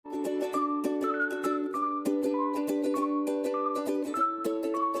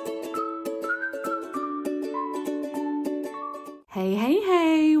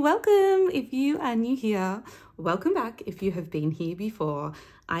Hey, welcome. If you are new here, welcome back. If you have been here before,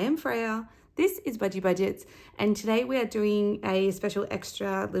 I am Freya. This is Budgie Budgets, and today we are doing a special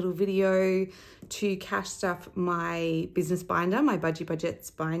extra little video to cash stuff my business binder, my Budgie Budgets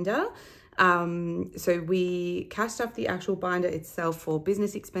binder. So we cash stuff the actual binder itself for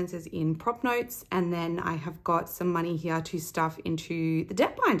business expenses in prop notes, and then I have got some money here to stuff into the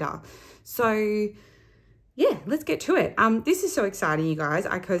debt binder. So yeah, let's get to it. This is so exciting, you guys,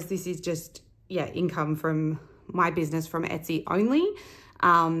 because this is just, income from my business from Etsy only.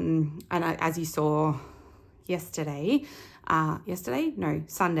 As you saw Sunday, I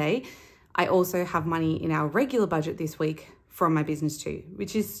also have money in our regular budget this week from my business too,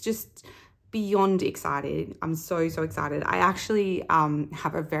 which is just beyond exciting. I'm so excited. I actually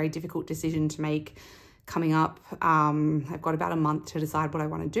have a very difficult decision to make coming up. I've got about a month to decide what I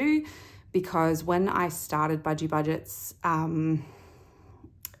want to do, because when I started Budgie Budgets,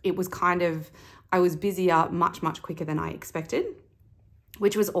 it was I was busier much quicker than I expected,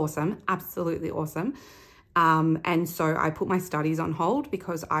 which was awesome, absolutely awesome. And so I put my studies on hold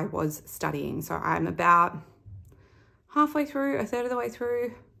because I was studying. So I'm about halfway through, a third of the way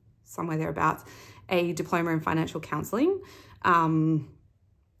through, somewhere thereabouts, a diploma in financial counselling.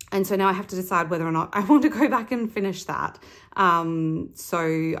 And so now I have to decide whether or not I want to go back and finish that.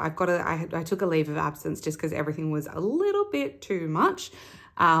 So I took a leave of absence just because everything was a little bit too much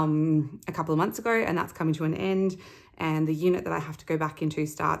a couple of months ago, and that's coming to an end. And the unit that I have to go back into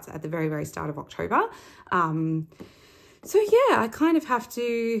starts at the very start of October. So yeah, I kind of have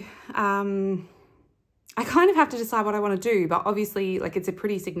to decide what I want to do, but obviously it's a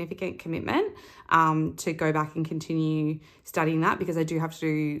pretty significant commitment to go back and continue studying that, because I do have to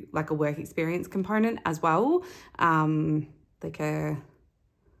do a work experience component as well. Oh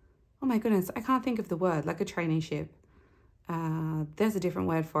my goodness, I can't think of the word, a traineeship. There's a different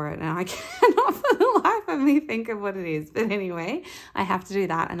word for it, and I cannot for the life of me think of what it is. But anyway, I have to do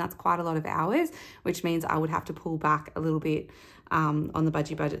that, and that's quite a lot of hours, which means I would have to pull back a little bit on the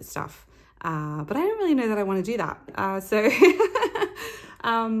Budgie Budget stuff. But I don't really know that I want to do that.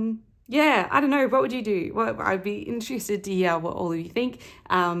 Yeah, I don't know. What would you do? I'd be interested to hear what all of you think.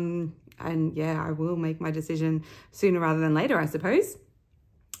 And yeah, I will make my decision sooner rather than later, I suppose.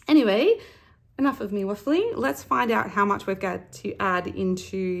 Anyway, enough of me waffling. Let's find out how much we've got to add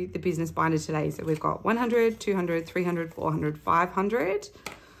into the business binder today. So we've got 100, 200, 300, 400, 500,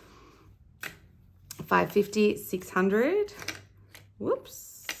 550, 600. Whoops.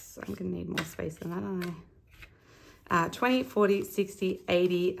 I'm going to need more space than that, aren't I? 20, 40, 60,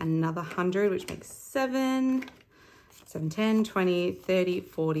 80, another 100, which makes 7, 10, 20, 30,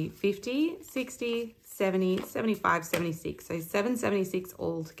 40, 50, 60, 70, 75, 76. So 776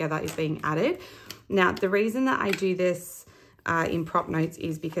 altogether is being added. Now, the reason that I do this in prop notes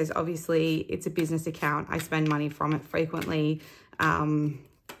is because obviously it's a business account. I spend money from it frequently. Some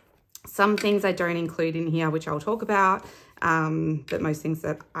things I don't include in here, which I'll talk about. But most things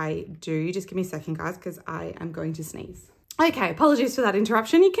that I do, just give me a second, guys, because I am going to sneeze. Okay, apologies for that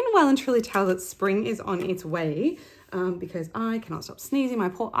interruption. You can well and truly tell that spring is on its way because I cannot stop sneezing. My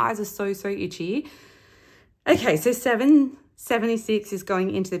poor eyes are so itchy. Okay, so 776 is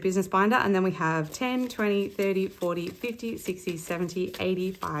going into the business binder, and then we have 10, 20, 30, 40, 50, 60, 70,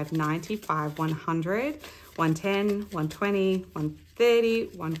 85, 95, 100, 110, 120, 130,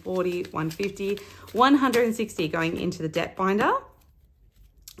 140, 150, 160 going into the debt binder.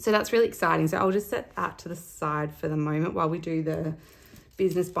 So that's really exciting. So I'll just set that to the side for the moment while we do the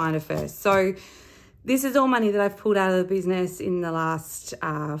business binder first. So this is all money that I've pulled out of the business in the last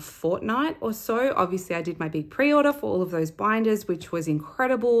fortnight or so. Obviously, I did my big pre-order for all of those binders, which was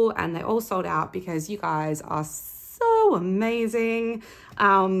incredible, and they all sold out because you guys are so amazing.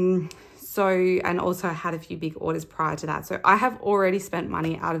 And also I had a few big orders prior to that. So I have already spent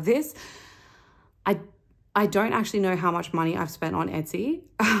money out of this. I don't actually know how much money I've spent on Etsy,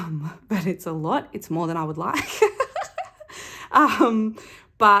 but it's a lot. It's more than I would like.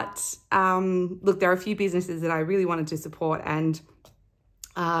 Look, there are a few businesses that I really wanted to support, and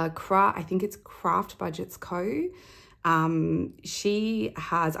I think it's Craft Budgets Co. She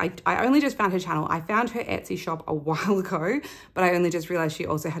has, I only just found her channel. I found her Etsy shop a while ago, but I only just realized she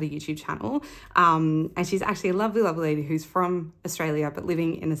also had a YouTube channel. And she's actually a lovely lady who's from Australia, but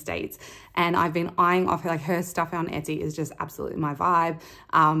living in the States. And I've been eyeing off her stuff on Etsy is just absolutely my vibe.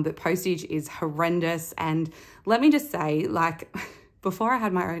 But postage is horrendous. And let me just say, before I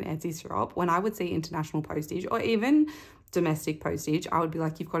had my own Etsy shop, when I would see international postage or even domestic postage, I would be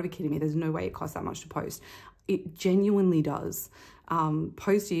like, you've got to be kidding me. There's no way it costs that much to post. It genuinely does.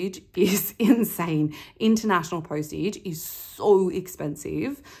 postage is insane. International postage is so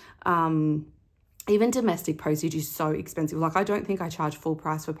expensive. Even domestic postage is so expensive. Like, I don't think I charge full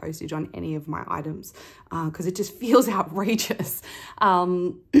price for postage on any of my items because it just feels outrageous.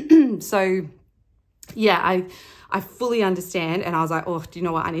 So yeah, I fully understand. And I was like, oh, do you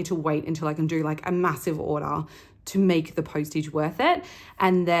know what? I need to wait until I can do like a massive order to make the postage worth it.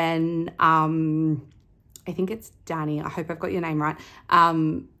 And then I think it's Danny. I hope I've got your name right.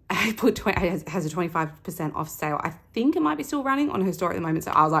 I put has a 25% off sale. I think it might be still running on her store at the moment.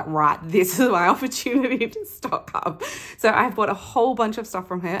 So I was like, right, this is my opportunity to stock up. So I've bought a whole bunch of stuff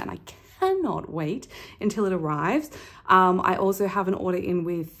from her and I cannot wait until it arrives. I also have an order in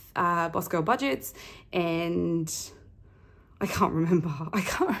with Boss Girl Budgets, and I can't remember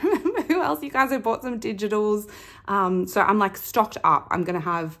who else. You guys have bought some digitals. So I'm like stocked up. I'm going to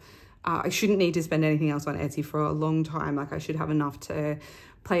have, I shouldn't need to spend anything else on Etsy for a long time. Like, I should have enough to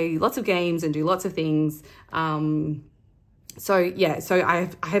play lots of games and do lots of things. So yeah, so I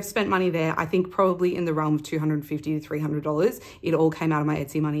have spent money there. I think probably in the realm of $250 to $300. It all came out of my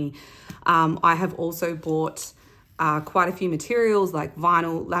Etsy money. I have also bought quite a few materials like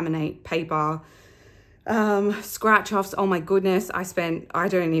vinyl, laminate, paper, scratch offs. Oh my goodness, I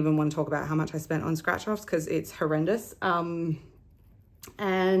don't even want to talk about how much I spent on scratch offs because it's horrendous.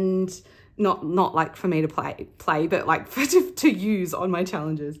 And not like for me to play, but like to use on my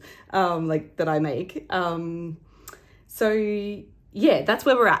challenges, like that I make. So yeah, that's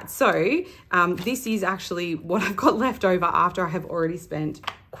where we're at. So this is actually what I've got left over after I have already spent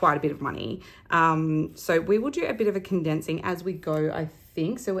quite a bit of money. So we will do a bit of a condensing as we go, I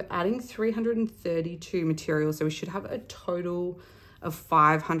think. So we're adding 332 materials. So we should have a total of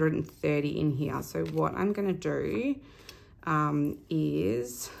 530 in here. So what I'm going to do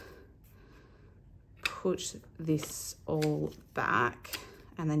is put this all back,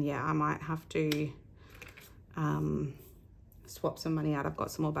 and then yeah, I might have to swap some money out. I've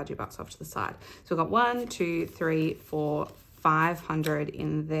got some more budgie bucks off to the side. So we've got 1, 2, 3, 4, 500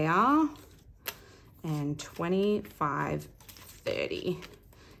 in there, and 25, 30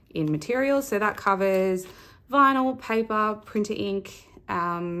 in materials. So that covers vinyl, paper, printer ink,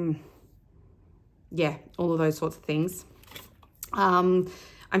 yeah, all of those sorts of things. I'm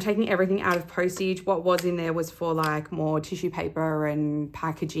taking everything out of postage. What was in there was for like more tissue paper and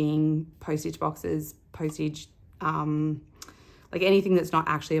packaging, postage boxes, postage, like anything that's not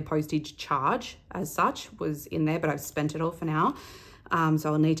actually a postage charge as such was in there, but I've spent it all for now.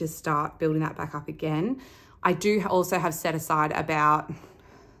 So I'll need to start building that back up again. I do also have set aside about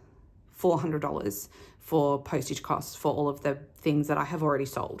 $400 for postage costs for all of the things that I have already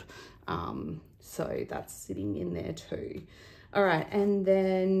sold. So that's sitting in there too. All right, and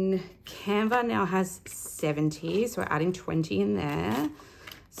then Canva now has 70, so we're adding 20 in there.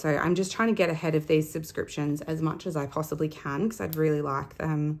 So I'm just trying to get ahead of these subscriptions as much as I possibly can because I'd really like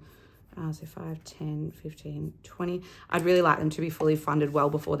them. So 5, 10, 15, 20. I'd really like them to be fully funded well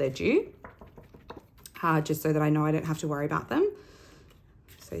before they're due, just so that I know I don't have to worry about them.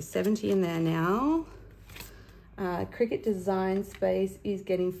 So 70 in there now. Cricut Design Space is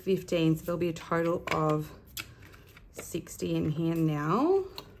getting 15, so there'll be a total of 60 in here now.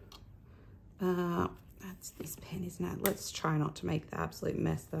 That's this pen, isn't it? Let's try not to make the absolute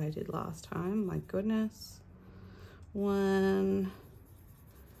mess that I did last time. My goodness. 1,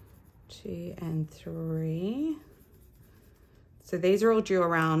 2, and 3. So these are all due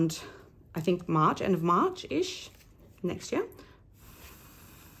around, I think, March, end of March-ish next year,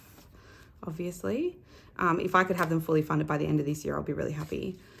 obviously. If I could have them fully funded by the end of this year, I'll be really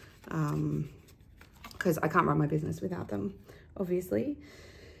happy. Because I can't run my business without them, obviously.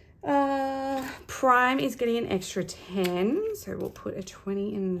 Prime is getting an extra 10, so we'll put a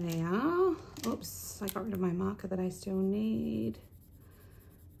 20 in there. Oops, I got rid of my marker that I still need.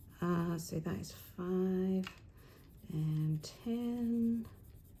 So that is 5 and 10.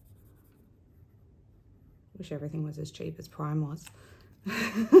 Wish everything was as cheap as Prime was.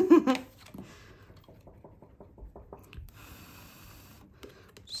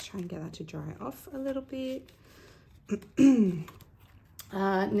 Try and get that to dry off a little bit.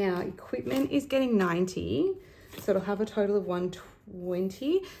 Now equipment is getting 90, so it'll have a total of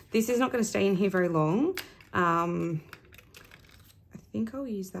 120. This is not going to stay in here very long. I think I'll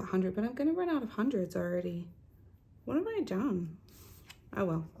use that 100, but I'm going to run out of hundreds already. What have I done? Oh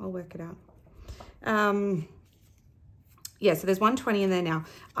well, I'll work it out. Yeah, so there's 120 in there now.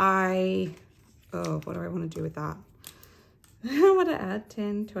 What do I want to do with that? I want to add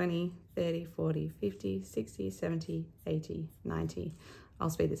 10, 20, 30, 40, 50, 60, 70, 80, 90. I'll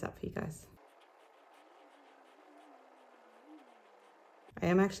speed this up for you guys. I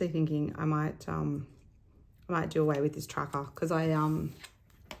am actually thinking I might do away with this tracker because I'm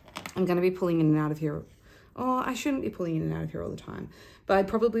going to be pulling in and out of here. Oh, I shouldn't be pulling in and out of here all the time, but I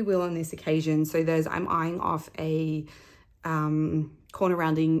probably will on this occasion. So I'm eyeing off a corner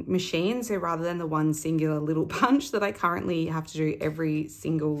rounding machine. So rather than the one singular little punch that I currently have to do every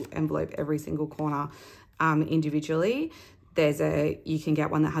single envelope, every single corner individually, you can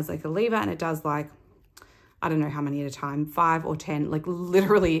get one that has like a lever and it does like, I don't know how many at a time, 5 or 10, like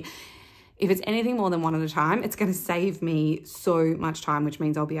literally, if it's anything more than one at a time, it's going to save me so much time, which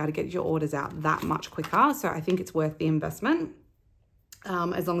means I'll be able to get your orders out that much quicker. So I think it's worth the investment,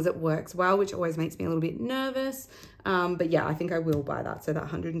 as long as it works well, which always makes me a little bit nervous. But yeah, I think I will buy that. So that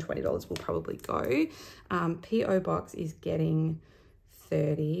 $120 will probably go. PO box is getting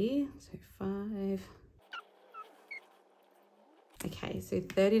 30, so 5. Okay, so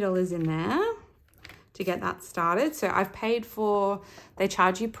 $30 in there to get that started. So I've paid for, they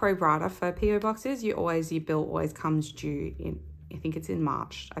charge you pro rata for PO boxes. Your bill always comes due in, I think it's in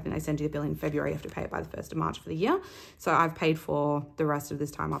March. I think they send you the bill in February. You have to pay it by the 1st of March for the year. So I've paid for the rest of this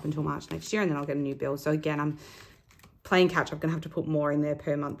time up until March next year, and then I'll get a new bill. So again, I'm playing catch. I'm gonna have to put more in there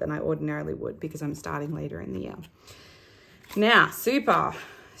per month than I ordinarily would because I'm starting later in the year. Now, Super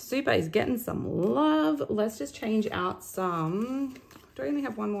is getting some love. Let's just change out some. Do I only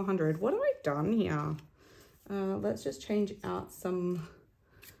have one more 100? What have I done here? Let's just change out some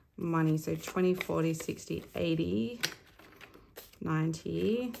money. So 20, 40, 60, 80,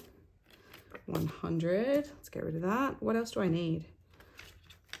 90, 100. Let's get rid of that. What else do I need?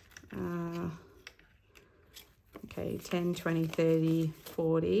 Okay, 10, 20, 30,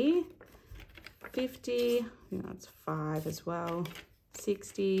 40, 50. No, that's 5 as well.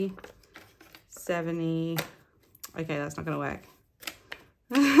 60, 70. Okay, that's not going to work.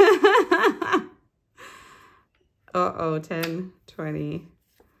 Uh-oh, 10, 20,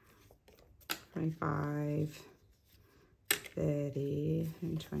 25, 30,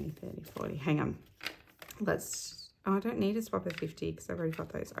 and 20, 30, 40. Hang on. Oh, I don't need to swap a 50 because I've already got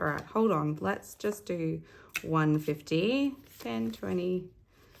those. All right, hold on. Let's just do 150, 10, 20,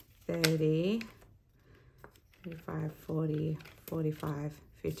 30, 35, 40, 45,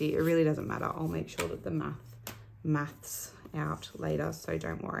 50. It really doesn't matter. I'll make sure that the maths out later, so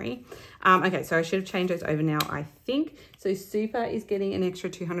don't worry. Okay, so I should have changed those over now, I think. So Super is getting an extra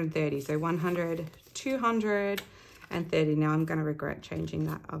 230. So 100, 230. Now I'm going to regret changing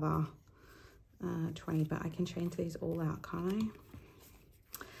that other 20, but I can change these all out, can't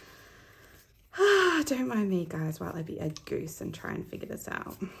I? Don't mind me, guys, while I be a goose and try and figure this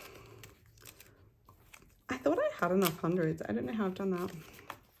out. I thought I had enough hundreds. I don't know how I've done that.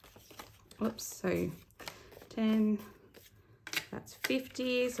 Whoops, so 10, that's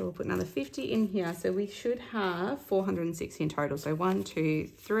 50. So we'll put another 50 in here. So we should have 460 in total. So 1, 2,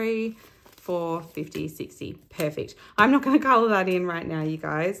 3, 4, 50, 60. Perfect. I'm not going to color that in right now, you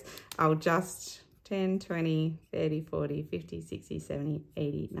guys. I'll just 10, 20, 30, 40, 50, 60, 70,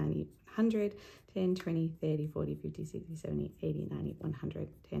 80, 90, 100, 10, 20, 30, 40, 50, 60, 70, 80, 90, 100,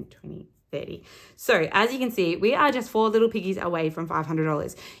 10, 20, 30. So as you can see, we are just 4 little piggies away from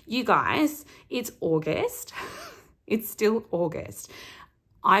 $500. You guys, it's August. It's still August.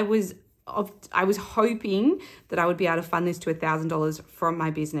 I was hoping that I would be able to fund this to $1,000 from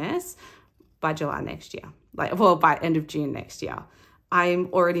my business by July next year. By end of June next year. I'm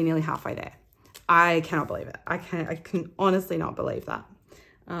already nearly halfway there. I cannot believe it. I can honestly not believe that.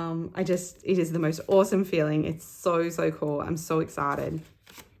 It is the most awesome feeling. It's so cool. I'm so excited.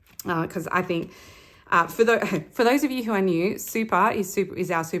 Because I think for those of you who are new, Super is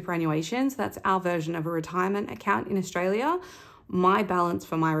our superannuation. So that's our version of a retirement account in Australia. My balance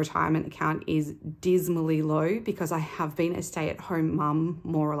for my retirement account is dismally low because I have been a stay-at-home mum,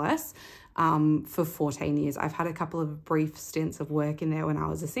 more or less, for 14 years. I've had a couple of brief stints of work in there when I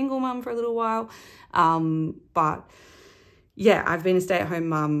was a single mum for a little while. But yeah, I've been a stay-at-home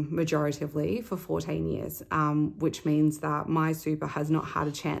mum majoritively for 14 years, which means that my super has not had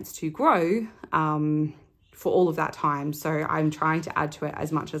a chance to grow for all of that time. So I'm trying to add to it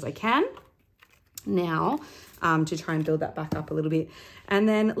as much as I can now to try and build that back up a little bit. And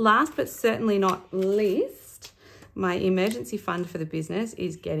then last but certainly not least, my emergency fund for the business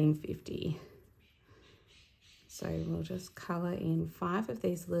is getting 50. So we'll just colour in 5 of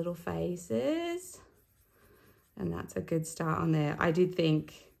these little faces. And that's a good start on there. I did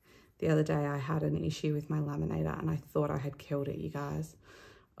think the other day I had an issue with my laminator and I thought I had killed it, you guys.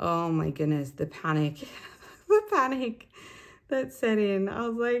 Oh my goodness, the panic, the panic that set in. I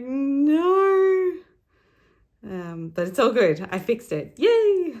was like, no. But it's all good. I fixed it.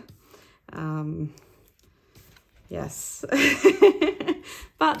 Yay. Yes.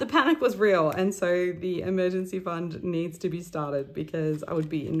 But the panic was real, and so the emergency fund needs to be started because I would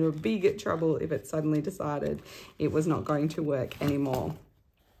be in big trouble if it suddenly decided it was not going to work anymore.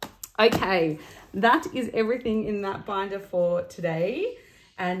 Okay, that is everything in that binder for today.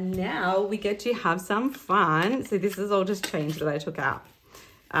 And now we get to have some fun. So this is all just change that I took out.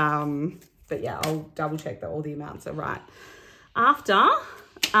 But yeah, I'll double check that all the amounts are right. After,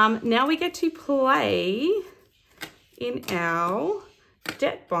 now we get to play in our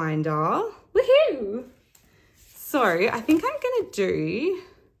debt binder. Woohoo! So I think I'm going to do,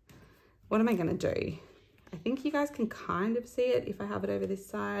 what am I going to do? I think you guys can kind of see it if I have it over this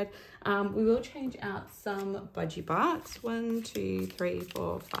side. We will change out some budgie bucks. 1, 2, 3,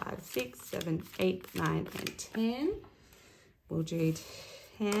 4, 5, 6, 7, 8, 9, and 10. We'll do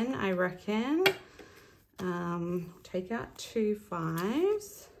 10, I reckon. Take out 2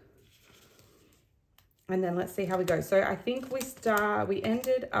 5s. And then let's see how we go. So I think we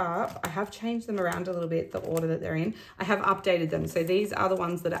ended up, I have changed them around a little bit, the order that they're in. I have updated them. So these are the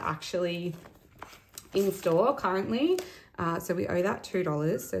ones that are actually in store currently. So we owe that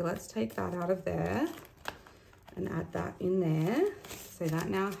 $2. So let's take that out of there and add that in there. So that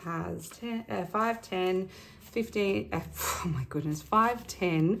now has 5, 10, 15, oh my goodness, 5,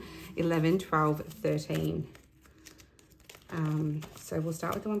 10, 11, 12, 13. So we'll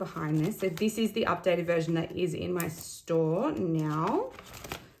start with the one behind this. So this is the updated version that is in my store now.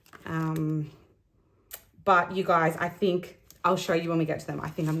 But you guys, I think I'll show you when we get to them. I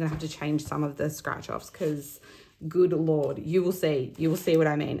think I'm going to have to change some of the scratch offs because good Lord, you will see what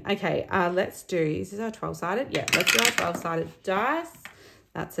I mean. Okay, let's do, this is our 12-sided. Yeah, let's do our 12-sided dice.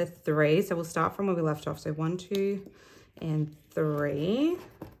 That's a 3. So we'll start from where we left off. So 1, 2, and 3.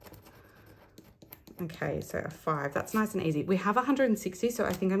 Okay, so a 5. That's nice and easy. We have 160, so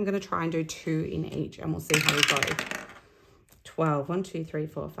I think I'm going to try and do 2 in each, and we'll see how we go. 12. 1, 2, 3,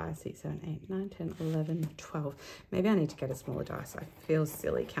 4, 5, 6, 7, 8, 9, 10, 11, 12. Maybe I need to get a smaller dice. I feel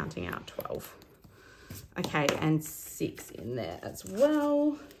silly counting out 12. Okay, and 6 in there as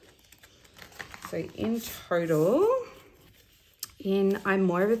well. So in total, I'm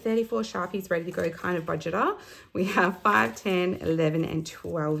more of a 34 Sharpies ready to go kind of budgeter. We have 5, 10, 11, and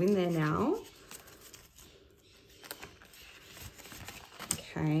 12 in there now.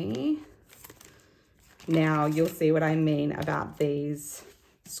 Okay. Now you'll see what I mean about these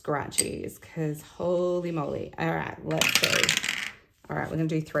scratchies because holy moly. All right, let's go. All right, we're going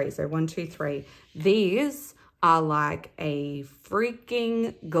to do 3. So 1, 2, 3. These are like a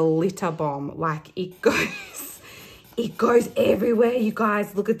freaking glitter bomb. Like it goes everywhere, you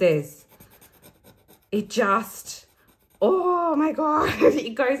guys. Look at this. It just, oh my God,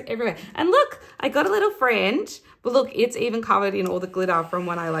 it goes everywhere. And look, I got a little friend, but look, it's even covered in all the glitter from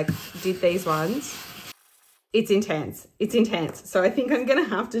when I like did these ones. It's intense. It's intense. So I think I'm going to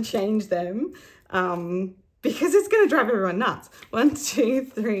have to change them because it's going to drive everyone nuts. 1, 2,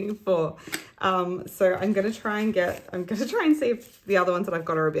 3, 4. So I'm going to try and see if the other ones that I've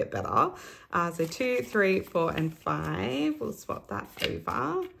got are a bit better. So 2, 3, 4, and 5. We'll swap that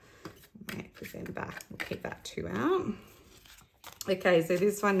over. Right, put them back. We'll keep that 2 out. Okay, so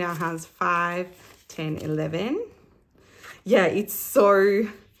this one now has 5, 10, 11. Yeah, it's so,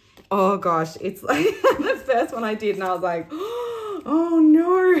 oh gosh, it's like the first one I did and I was like, oh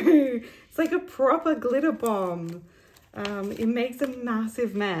no, it's like a proper glitter bomb. It makes a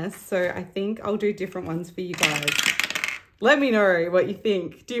massive mess. So I think I'll do different ones for you guys. Let me know what you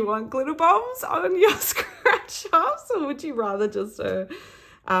think. Do you want glitter bombs on your scratch offs or would you rather just,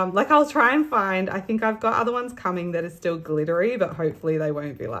 like I'll try and find, I think I've got other ones coming that are still glittery, but hopefully they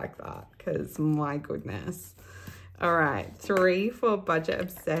won't be like that because my goodness. All right, 3 for budget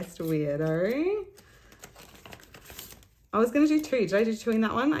obsessed weirdo. I was going to do 2. Did I do 2 in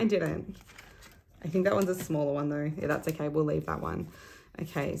that one? I didn't. I think that one's a smaller one though. Yeah, that's okay. We'll leave that one.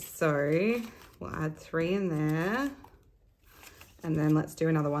 Okay, so we'll add 3 in there. And then let's do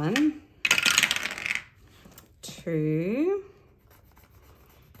another one. 2.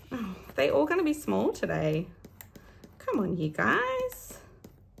 Oh, they all going to be small today. Come on, you guys.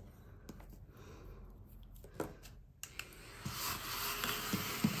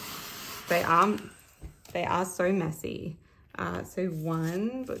 They are so messy. So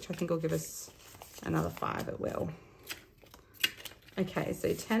 1, which I think will give us another 5, it will. Okay, so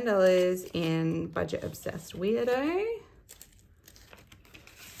 $10 in budget obsessed weirdo.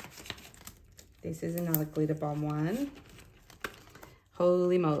 This is another glitter bomb one.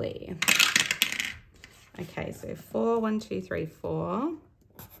 Holy moly. Okay, so 4, 1, 2, 3, 4.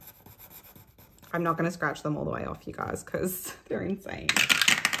 I'm not going to scratch them all the way off, you guys, because they're insane.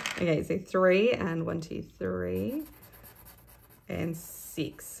 Okay, so 3 and 1, 2, 3 and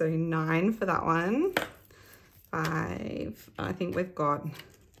 6. So 9 for that one. 5. I think we've got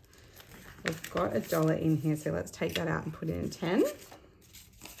 $1 in here. So let's take that out and put in 10.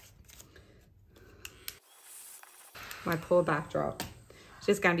 My poor backdrop. It's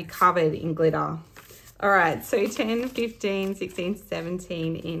just going to be covered in glitter. All right, so 10, 15, 16,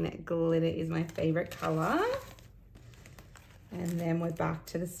 17 in glitter is my favorite color. And then we're back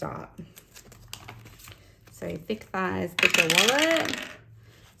to the start. So thick thighs, thicker wallet.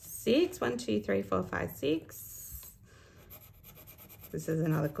 6, 1, 2, 3, 4, 5, 6. This is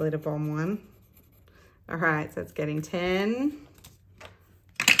another glitter bomb one. All right, so it's getting 10.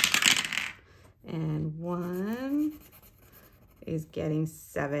 And 1 is getting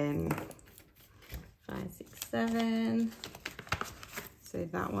 7. 5, 6, 7. So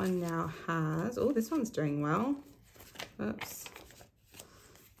that one now has, oh, this one's doing well. Oops.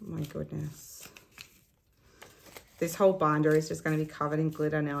 Oh my goodness. This whole binder is just going to be covered in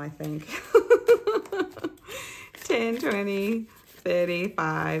glitter now, I think. 10, 20,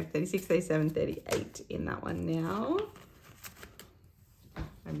 35, 36, 37, 38 in that one now.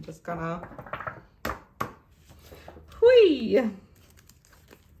 I'm just gonna, whee!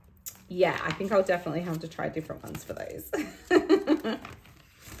 Yeah, I think I'll definitely have to try different ones for those.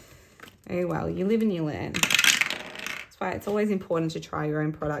 Oh well, you live and you learn. That's why it's always important to try your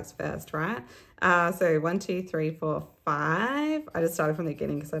own products first, right? So 1, 2, 3, 4, 5. I just started from the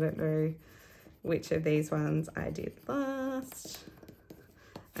beginning because I don't know which of these ones I did last.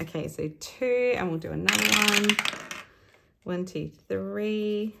 Okay, so 2, and we'll do another one. 1, 2,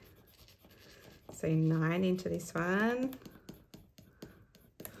 3. So 9 into this one.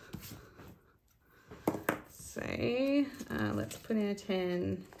 So let's put in a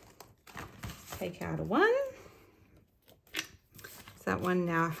 10, take out a 1. So that one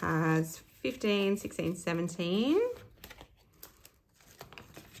now has 15, 16, 17.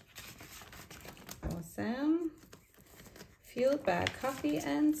 Awesome. Fueled by coffee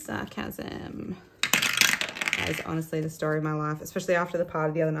and sarcasm. That is honestly the story of my life, especially after the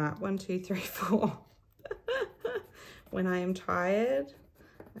party the other night. 1, 2, 3, 4. When I am tired,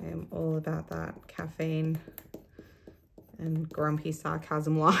 I am all about that caffeine and grumpy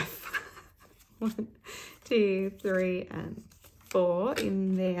sarcasm life. 1, 2, 3, and 4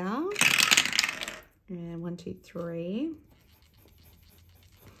 in there. And 1, 2, 3.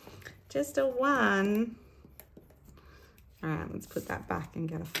 Just a 1. All right, let's put that back and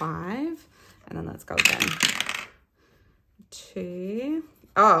get a 5. And then let's go again. 2.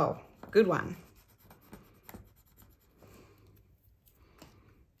 Oh, good one.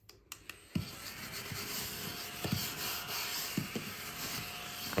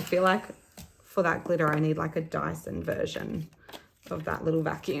 I feel like for that glitter, I need like a Dyson version of that little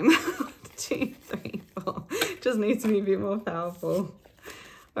vacuum. 2, 3, 4. Just needs to be a bit more powerful.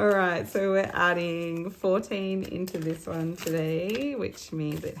 All right, so we're adding 14 into this one today, which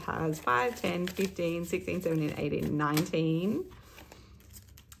means it has 5, 10, 15, 16, 17, 18, 19.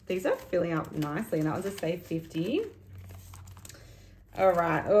 These are filling up nicely, and that was a save 50. All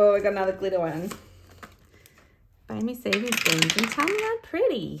right, oh, we got another glitter one. Buy me savings schemes and tell me I'm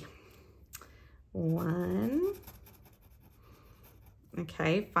pretty. 1.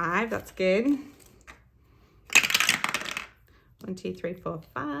 Okay, 5, that's good. 1, 2, 3, 4,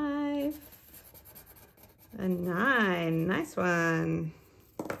 5. A 9, nice one.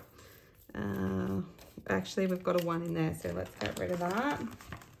 Actually, we've got a 1 in there, so let's get rid of that.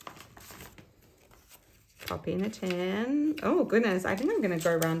 Pop in a 10. Oh goodness, I think I'm gonna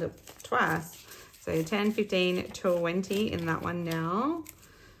go around it twice. So 10, 15, 20 in that one now.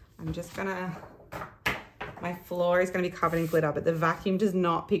 I'm just gonna, my floor is gonna be covered in glitter, but the vacuum does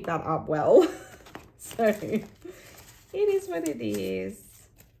not pick that up well. So it is what it is.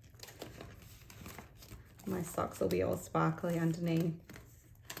 My socks will be all sparkly underneath.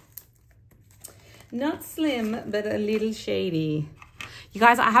 Not slim, but a little shady. You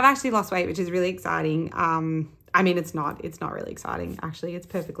guys, I have actually lost weight, which is really exciting. I mean, it's not really exciting. Actually, it's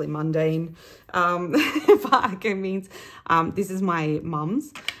perfectly mundane. But it means this is my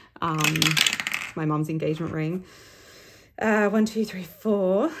mum's. My mum's engagement ring. 1, 2, 3,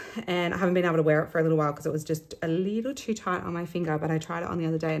 4. And I haven't been able to wear it for a little while because it was just a little too tight on my finger. But I tried it on the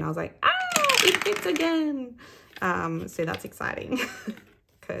other day and I was like, ah, it fits again. So that's exciting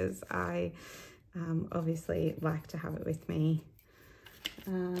because I obviously like to have it with me.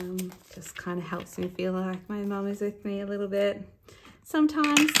 Just kind of helps me feel like my mum is with me a little bit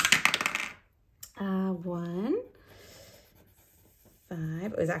sometimes. 1, 5.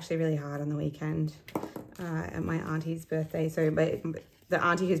 It was actually really hard on the weekend at my auntie's birthday. So, but the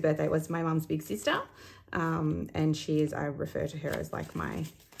auntie whose birthday was my mum's big sister. And I refer to her as like my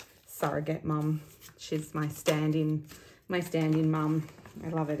surrogate mum. She's my stand-in mum. I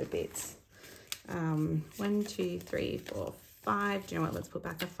love it a bit. 1, 2, 3, 4, 5. Do you know what? Let's put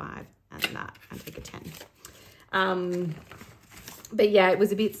back a 5 and that and take a 10. But yeah, it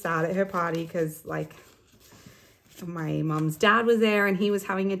was a bit sad at her party because like my mum's dad was there and he was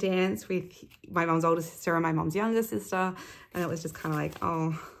having a dance with my mum's older sister and my mum's younger sister. And it was just kind of like,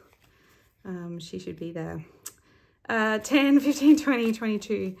 oh, she should be there. 10, 15, 20,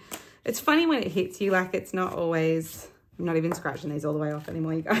 22. It's funny when it hits you, like it's not always, I'm not even scratching these all the way off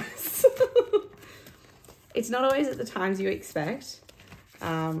anymore, you guys. It's not always at the times you expect.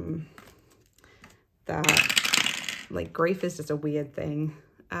 That like grief is just a weird thing.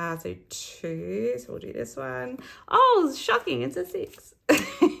 So 2, so we'll do this one. Oh, shocking, it's a 6.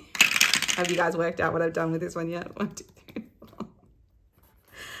 Have you guys worked out what I've done with this one yet? 1, 2, 3, 4.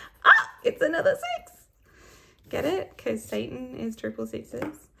 Ah, it's another 6. Get it? Because Satan is triple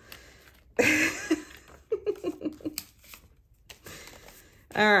sixes.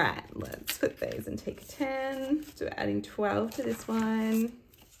 All right, let's put these and take a 10. So we're adding 12 to this one.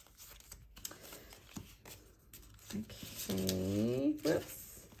 Okay,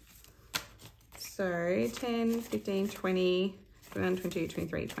 whoops. So 10, 15, 20, 21, 22,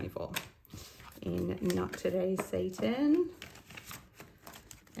 23, 24. In not today, Satan.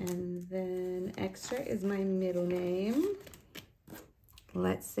 And then extra is my middle name.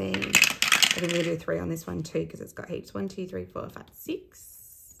 Let's see. I think we'll do 3 on this one too because it's got heaps. 1, 2, 3, 4, 5, 6.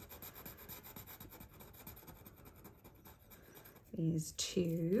 Is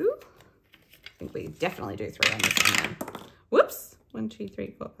 2. I think we definitely do 3 on this one then. Whoops. 1, 2,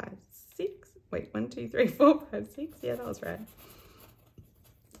 3, 4, 5, 6. Wait, 1, 2, 3, 4, 5, 6. Yeah, that was right.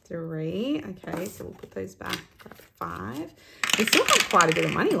 3. Okay, so we'll put those back. Grab 5. We still have quite a bit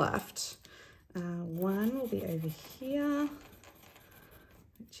of money left. 1 will be over here,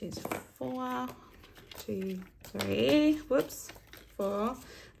 which is 4. 2, 3. Whoops. 4.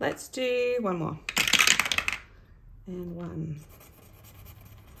 Let's do 1 more. And 1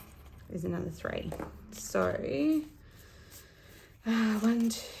 is another 3. So 1,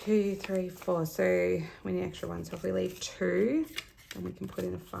 2, 3, 4. So we need extra 1. So if we leave 2, then we can put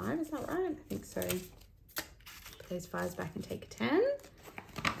in a 5. Is that right? I think so. Put those 5s back and take a 10.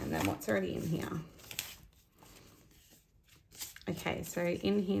 And then what's already in here? Okay, so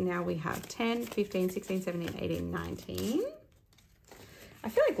in here now we have 10, 15, 16, 17, 18, 19. I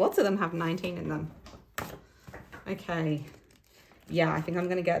feel like lots of them have 19 in them. Okay. Yeah, I think I'm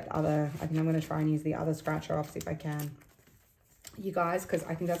going to try and use the other scratcher offs if I can. You guys, because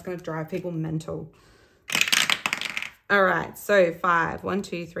I think that's going to drive people mental. All right, so 5. 1,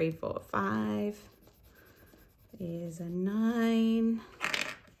 2, 3, 4, 5 is a 9.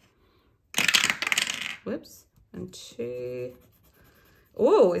 Whoops. And 2.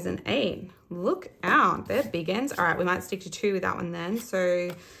 Oh, is an 8. Look out. They're big ends. All right, we might stick to 2 with that one then.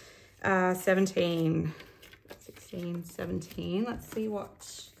 So 17, 16, 17. Let's see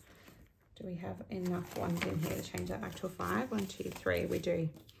what... Do we have enough ones in here to change that back to a 5? 1, 2, 3. We do.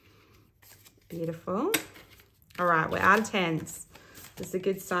 Beautiful. All right, we're out of 10s. That's a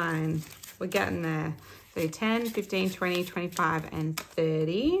good sign. We're getting there. So 10, 15, 20, 25, and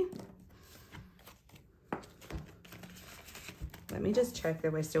 30. Let me just check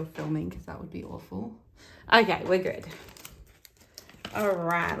that we're still filming because that would be awful. Okay, we're good. All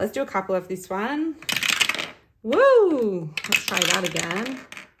right, let's do a couple of this one. Woo! Let's try that again.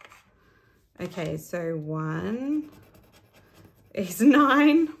 Okay, so 1 is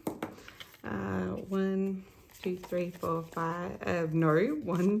 9. 1, 2, 3, 4, 5. No,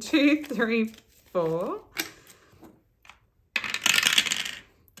 1, 2, 3, 4.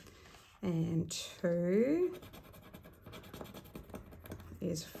 And 2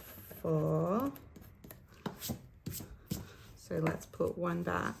 is 4. So let's put 1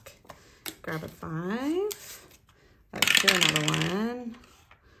 back. Grab a 5. Let's do another one.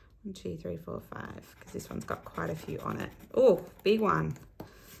 1, 2, 3, 4, 5. Because this one's got quite a few on it. Oh, big one.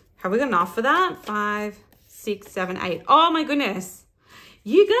 Have we got enough for that? 5, 6, 7, 8. Oh my goodness.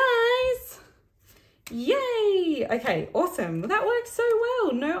 You guys. Yay. Okay, awesome. Well, that worked so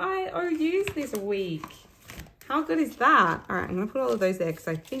well. No IOUs this week. How good is that? All right, I'm going to put all of those there because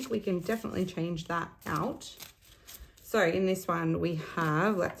I think we can definitely change that out. So in this one we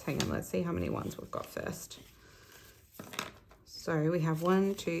have, let's see how many ones we've got first. So we have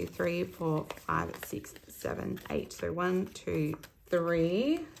 1, 2, 3, 4, 5, 6, 7, 8. So 1, 2,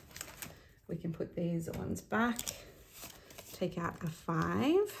 3. We can put these ones back. Take out a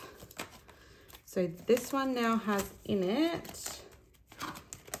 5. So this one now has in it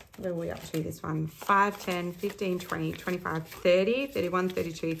where are we up to this one? 5, 10, 15, 20, 25, 30, 31,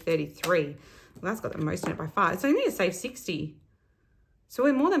 32, 33. Well, that's got the most in it by 5. So I need to save 60. So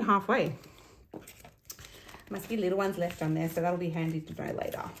we're more than halfway. Must be little ones left on there, so that'll be handy to know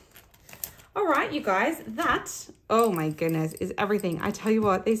later. All right, you guys, that, oh my goodness, is everything. I tell you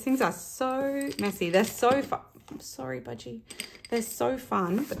what, these things are so messy. They're so fun. I'm sorry, Budgie. They're so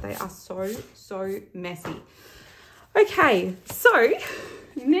fun, but they are so, so messy. Okay, so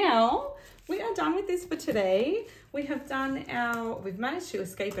now we are done with this for today. We have done we've managed to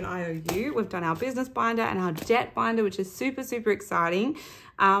escape an IOU. We've done our business binder and our debt binder, which is super, super exciting.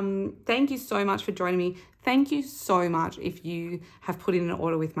 Thank you so much for joining me. Thank you so much if you have put in an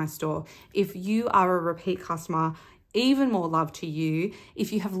order with my store. If you are a repeat customer, even more love to you.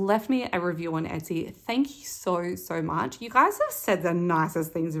 If you have left me a review on Etsy, thank you so, so much. You guys have said the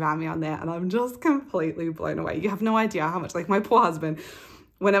nicest things about me on there, and I'm just completely blown away. You have no idea how much, like my poor husband,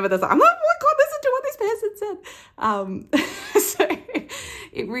 whenever there's like, I'm like, oh my God, listen to what this person said. So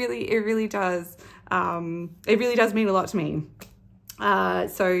it really does. It really does mean a lot to me.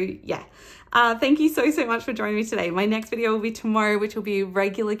 So yeah. Thank you so, so much for joining me today. My next video will be tomorrow, which will be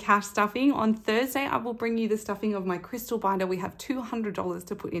regular cash stuffing. On Thursday, I will bring you the stuffing of my crystal binder. We have $200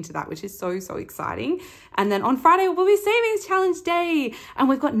 to put into that, which is so, so exciting. And then on Friday will be savings challenge day. And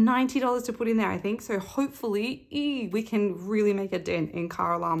we've got $90 to put in there, I think. So hopefully we can really make a dent in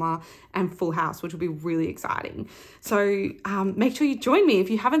car alarma and full house, which will be really exciting. So make sure you join me. If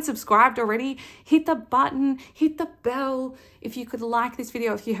you haven't subscribed already, hit the button, hit the bell. If you could like this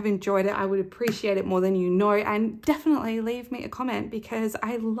video, if you have enjoyed it, I would appreciate it more than you know. And definitely leave me a comment because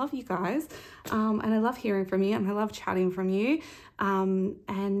I love you guys and I love hearing from you and I love chatting from you.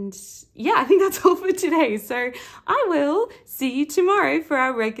 And yeah, I think that's all for today. So I will see you tomorrow for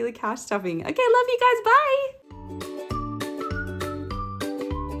our regular cash stuffing. Okay, love you guys. Bye.